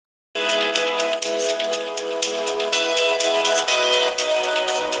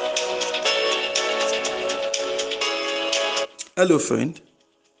Hello, friend.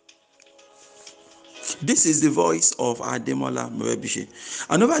 This is the voice of Ademola Morebise.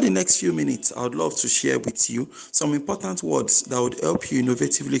 And over the next few minutes, I would love to share with you some important words that would help you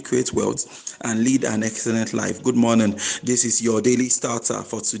innovatively create wealth and lead an excellent life. Good morning. This is your daily starter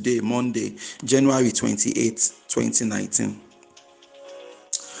for today, Monday, January 28th, 2019.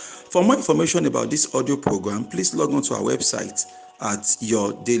 For more information about this audio program, please log on to our website at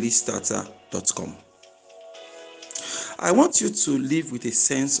yourdailystarter.com. I want you to live with a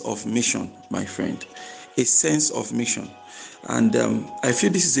sense of mission, my friend, a sense of mission. And I feel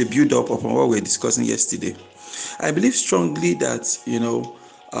this is a build-up upon what we were discussing yesterday. I believe strongly that,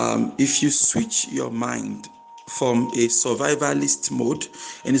 if you switch your mind from a survivalist mode,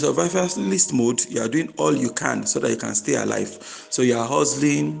 in a survivalist mode, you are doing all you can so that you can stay alive. So you are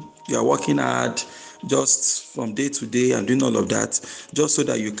hustling, you are working hard, just from day to day and doing all of that, just so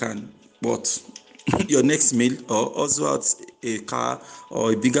that you can, your next meal, or also out a car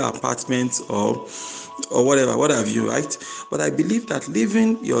or a bigger apartment or whatever, what have you, right? But I believe that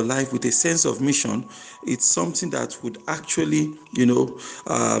living your life with a sense of mission, it's something that would actually, do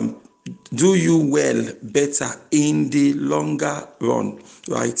you well, better in the longer run,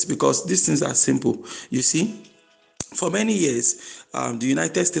 right? Because these things are simple. You see, for many years, the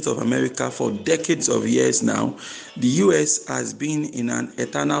United States of America, for decades of years now, the US has been in an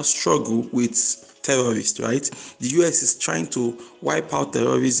eternal struggle with terrorists, right? The US is trying to wipe out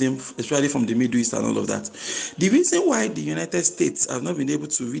terrorism, especially from the Middle East and all of that. The reason why the United States have not been able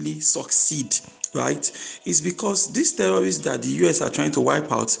to really succeed, right, is because these terrorists that the US are trying to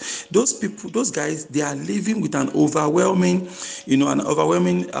wipe out, those people, those guys, they are living with an overwhelming,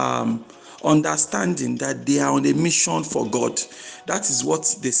 understanding that they are on a mission for God. That is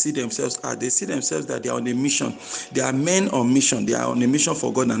what they see themselves as. They see themselves that they are on a mission. They are men on mission. They are on a mission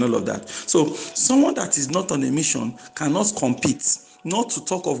for God and all of that. So someone that is not on a mission cannot compete, not to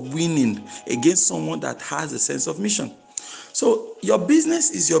talk of winning against someone that has a sense of mission. So your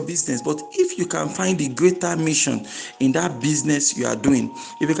business is your business, but if you can find the greater mission in that business you are doing,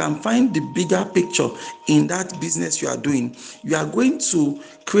 if you can find the bigger picture in that business you are doing, you are going to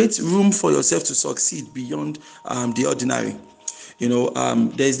create room for yourself to succeed beyond the ordinary.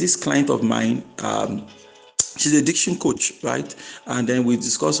 There's this client of mine. She's a diction coach, right? And then we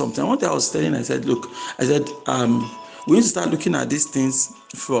discussed something. One day I was telling her, I said, we need to start looking at these things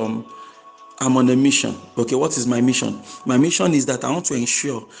from, I'm on a mission. Okay, what is my mission? My mission is that I want to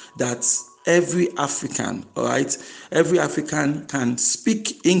ensure that every African, all right, every African can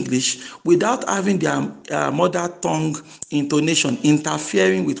speak English without having their mother tongue intonation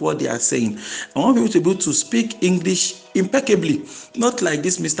interfering with what they are saying. I want people to be able to speak English impeccably, not like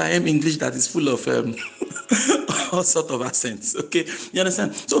this Mr. M English that is full of all sort of accents. Okay, you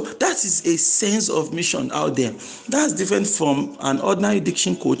understand? So that is a sense of mission out there. That's different from an ordinary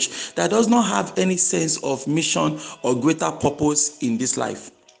diction coach that does not have any sense of mission or greater purpose in this life.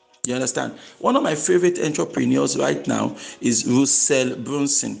 You understand? One of my favorite entrepreneurs right now is Russell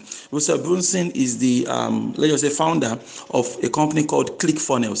Brunson. Russell Brunson is the, let's just say, founder of a company called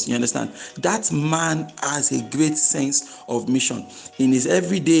ClickFunnels. You understand? That man has a great sense of mission in his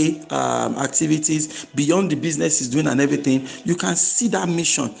everyday activities, beyond the business he's doing and everything. You can see that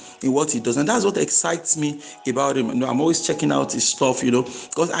mission in what he does, and that's what excites me about him. I'm always checking out his stuff,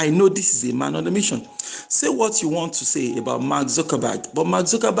 because I know this is a man on a mission. Say what you want to say about Mark Zuckerberg, but Mark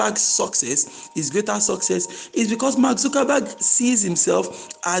Zuckerberg's success, his greater success, is because Mark Zuckerberg sees himself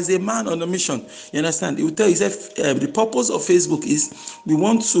as a man on a mission. You understand? He will tell you, the purpose of Facebook is we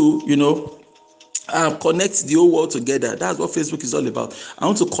want to, connect the whole world together. That's what Facebook is all about. I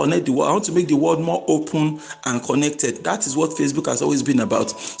want to connect the world. I want to make the world more open and connected. That is what Facebook has always been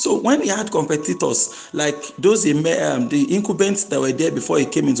about. So when he had competitors like those the incumbents that were there before he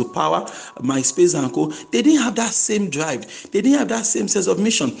came into power, MySpace and co, they didn't have that same drive. They didn't have that same sense of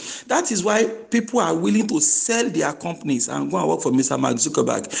mission. That is why people are willing to sell their companies and go and work for Mr. Mark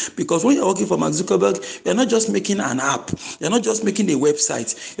Zuckerberg. Because when you're working for Mark Zuckerberg, you're not just making an app. You're not just making a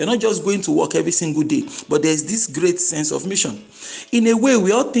website. You're not just going to work every single day, but there's this great sense of mission. In a way,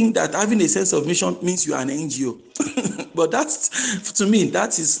 we all think that having a sense of mission means you are an NGO. But that's, to me,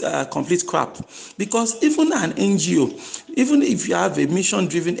 that is complete crap. Because even an NGO, even if you have a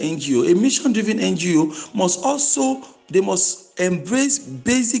mission-driven NGO must embrace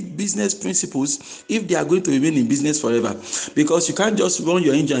basic business principles if they are going to remain in business forever. Because you can't just run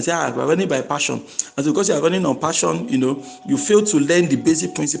your engine and say, we're running by passion. And because you are running on passion, you fail to learn the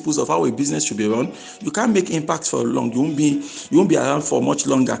basic principles of how a business should be run. You can't make impact for long. You won't be around for much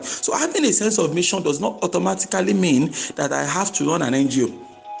longer. So having a sense of mission does not automatically mean that I have to run an NGO.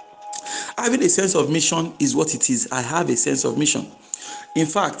 Having a sense of mission is what it is. I have a sense of mission. In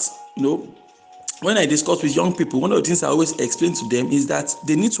fact, when I discuss with young people, one of the things I always explain to them is that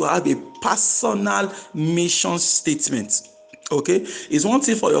they need to have a personal mission statement. Okay, it's one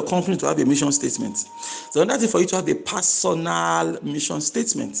thing for your company to have a mission statement. It's another thing for you to have a personal mission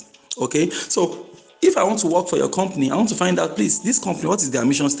statement. Okay, so if I want to work for your company, I want to find out, please, this company, what is their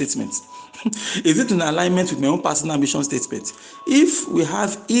mission statement? Is it in alignment with my own personal mission statement? If we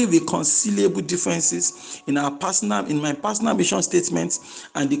have irreconcilable differences in my personal mission statement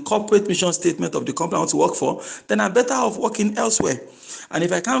and the corporate mission statement of the company I want to work for, then I'm better off working elsewhere. And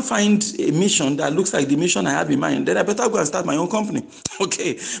if I can't find a mission that looks like the mission I have in mind, then I better go and start my own company.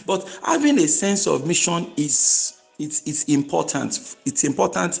 Okay, but having a sense of mission is it's important. It's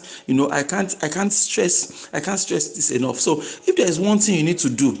important. I can't stress this enough. So if there is one thing you need to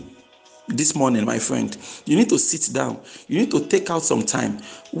do this morning, my friend, you need to sit down. You need to take out some time.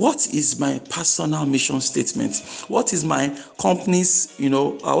 What is my personal mission statement? What is my company's,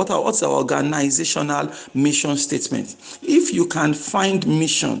 what's our organizational mission statement? If you can find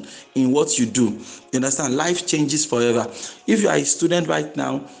mission in what you do, you understand, life changes forever. If you are a student right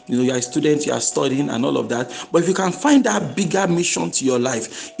now, you are a student, you are studying and all of that. But if you can find that bigger mission to your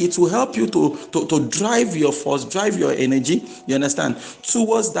life, it will help you to drive your force, drive your energy, you understand,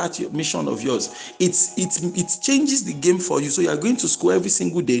 towards that mission of yours. It changes the game for you. So you are going to school every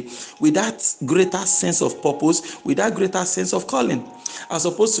single day with that greater sense of purpose, with that greater sense of calling, as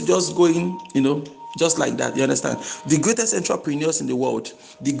opposed to just going, just like that. You understand? The greatest entrepreneurs in the world,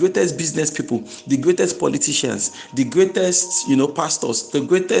 the greatest business people, the greatest politicians, the greatest, pastors, the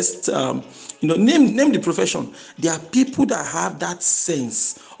greatest, name the profession. There are people that have that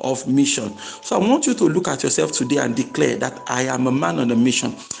sense of mission. So I want you to look at yourself today and declare that I am a man on a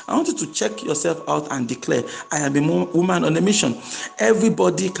mission. I want you to check yourself out and declare I am a woman on a mission.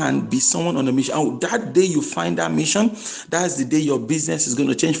 Everybody can be someone on a mission. And that day you find that mission, that's the day your business is going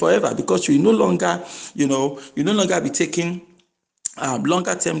to change forever, because you no longer be taking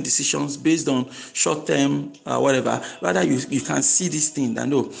longer term decisions based on short term whatever. Rather, you can see this thing that,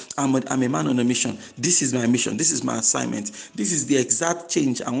 no, I'm a man on a mission. This is my mission. This is my assignment. This is the exact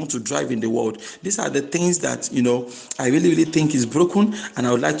change I want to drive in the world. These are the things that I really think is broken, and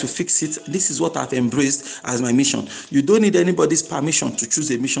I would like to fix it. This is what I've embraced as my mission. You don't need anybody's permission to choose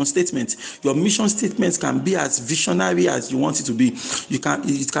a mission statement. Your mission statements can be as visionary as you want it to be.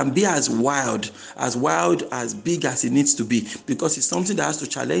 It can be as wild, as big as it needs to be, because it's something that has to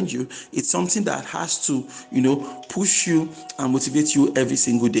challenge you. It's something that has to, push you and motivate you every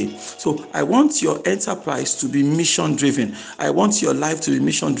single day. So I want your enterprise to be mission driven. I want your life to be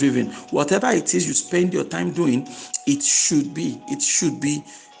mission driven. Whatever it is you spend your time doing, it should be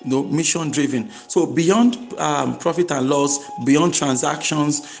mission driven. So beyond profit and loss, beyond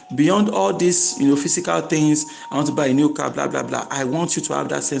transactions, beyond all these physical things, I want to buy a new car, blah blah blah, I want you to have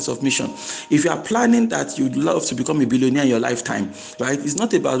that sense of mission. If you are planning that you'd love to become a billionaire in your lifetime, right, it's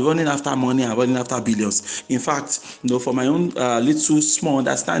not about running after money and running after billions. In fact, for my own little small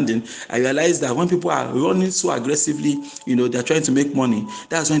understanding, I realize that when people are running so aggressively, they're trying to make money,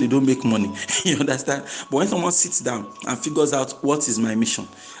 that's when they don't make money. You understand? But when someone sits down and figures out what is my mission,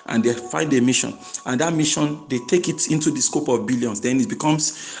 and they find a mission, and that mission, they take it into the scope of billions, then it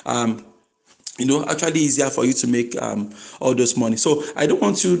becomes actually easier for you to make all those money. So I don't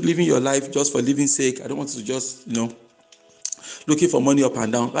want you living your life just for living sake. I don't want you to just looking for money up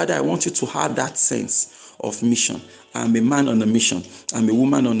and down. Rather, I want you to have that sense of mission. I'm a man on a mission. I'm a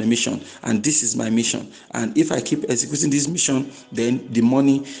woman on a mission, and this is my mission. And if I keep executing this mission, then the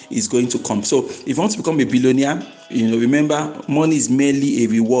money is going to come. So if you want to become a billionaire, remember, money is merely a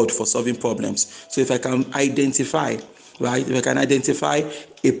reward for solving problems. So if I can identify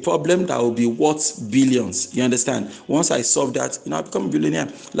a problem that will be worth billions, you understand? Once I solve that, I become a billionaire.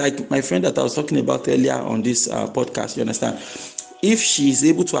 Like my friend that I was talking about earlier on this podcast, you understand? If she is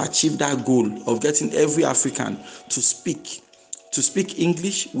able to achieve that goal of getting every African to speak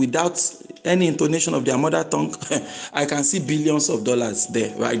English without any intonation of their mother tongue, I can see billions of dollars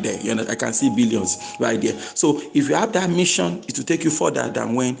there, right there. I can see billions right there. So if you have that mission, it will take you further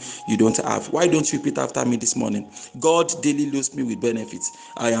than when you don't have. Why don't you repeat after me this morning? God daily loads me with benefits.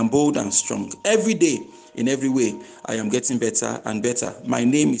 I am bold and strong. Every day, in every way, I am getting better and better. My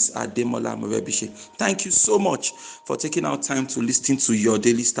name is Ademola Morebise. Thank you so much for taking out time to listen to your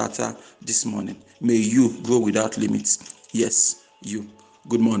daily starter this morning. May you grow without limits. Yes, you.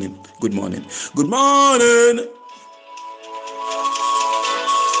 Good morning. Good morning. Good morning.